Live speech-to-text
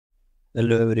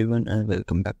Hello everyone and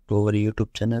welcome back to our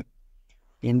YouTube channel.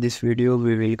 In this video,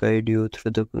 we will guide you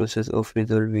through the process of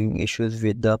resolving issues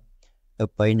with the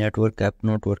Pi network app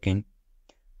not working.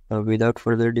 Without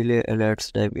further delay, let's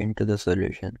dive into the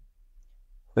solution.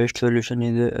 First solution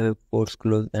is force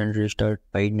close and restart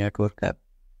Pi network app.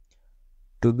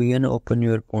 To begin, open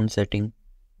your phone setting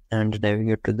and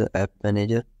navigate to the app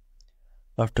manager.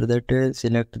 After that,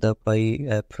 select the Pi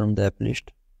app from the app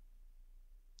list.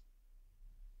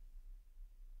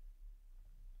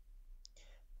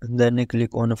 Then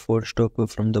click on a force stop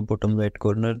from the bottom right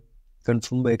corner.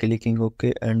 Confirm by clicking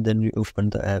OK and then reopen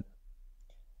the app.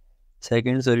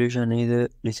 Second solution is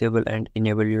disable and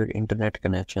enable your internet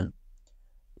connection.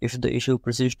 If the issue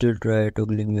persists, try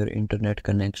toggling your internet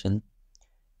connection.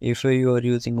 If you are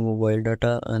using mobile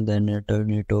data, and then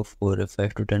turn it off for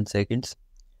 5 to 10 seconds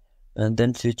and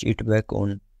then switch it back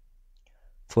on.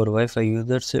 For Wi-Fi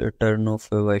users, turn off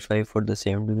Wi-Fi for the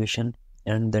same duration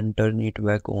and then turn it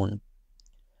back on.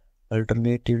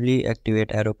 Alternatively,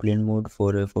 activate aeroplane mode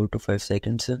for 4 to 5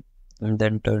 seconds and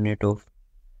then turn it off.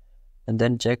 And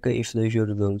then check if the issue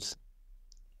resolves.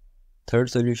 Third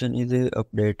solution is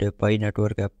update Pi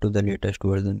network app to the latest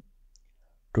version.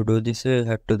 To do this,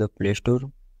 head to the Play Store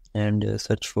and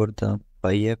search for the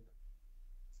Pi app.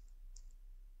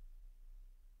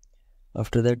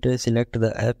 After that, select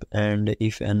the app, and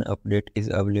if an update is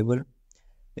available,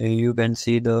 you can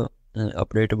see the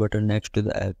update button next to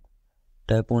the app.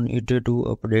 Tap on it to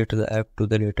update the app to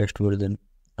the latest version.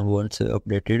 Once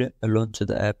updated, launch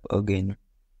the app again.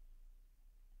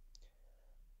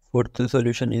 Fourth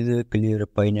solution is clear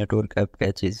Pi network app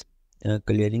caches.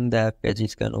 Clearing the app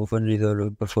caches can often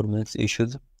resolve performance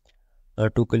issues.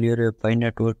 To clear Pi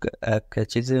network app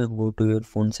caches, go to your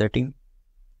phone setting,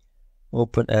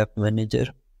 open app manager,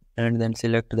 and then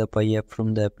select the Pi app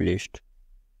from the app list.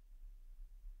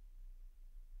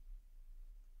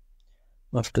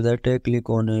 After that, click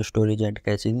on storage and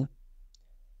caches.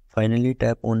 Finally,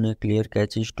 tap on clear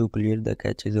caches to clear the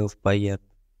caches of Pi app.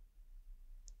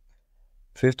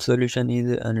 Fifth solution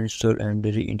is uninstall and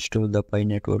reinstall the Pi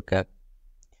network app.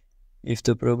 If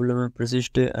the problem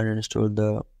persists, uninstall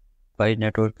the Pi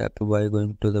network app by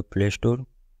going to the Play Store,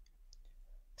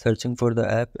 searching for the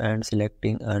app and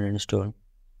selecting uninstall.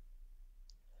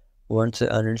 Once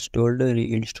uninstalled,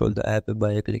 reinstall the app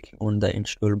by clicking on the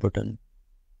install button.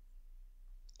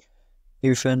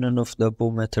 If none of the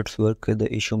above methods work,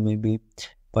 the issue may be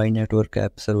Pi network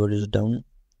app server is down.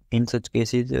 In such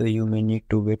cases, you may need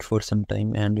to wait for some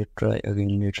time and try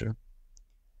again later.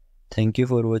 Thank you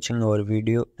for watching our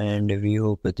video, and we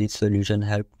hope this solution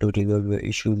helped to resolve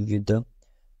issues with the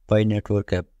Pi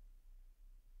network app.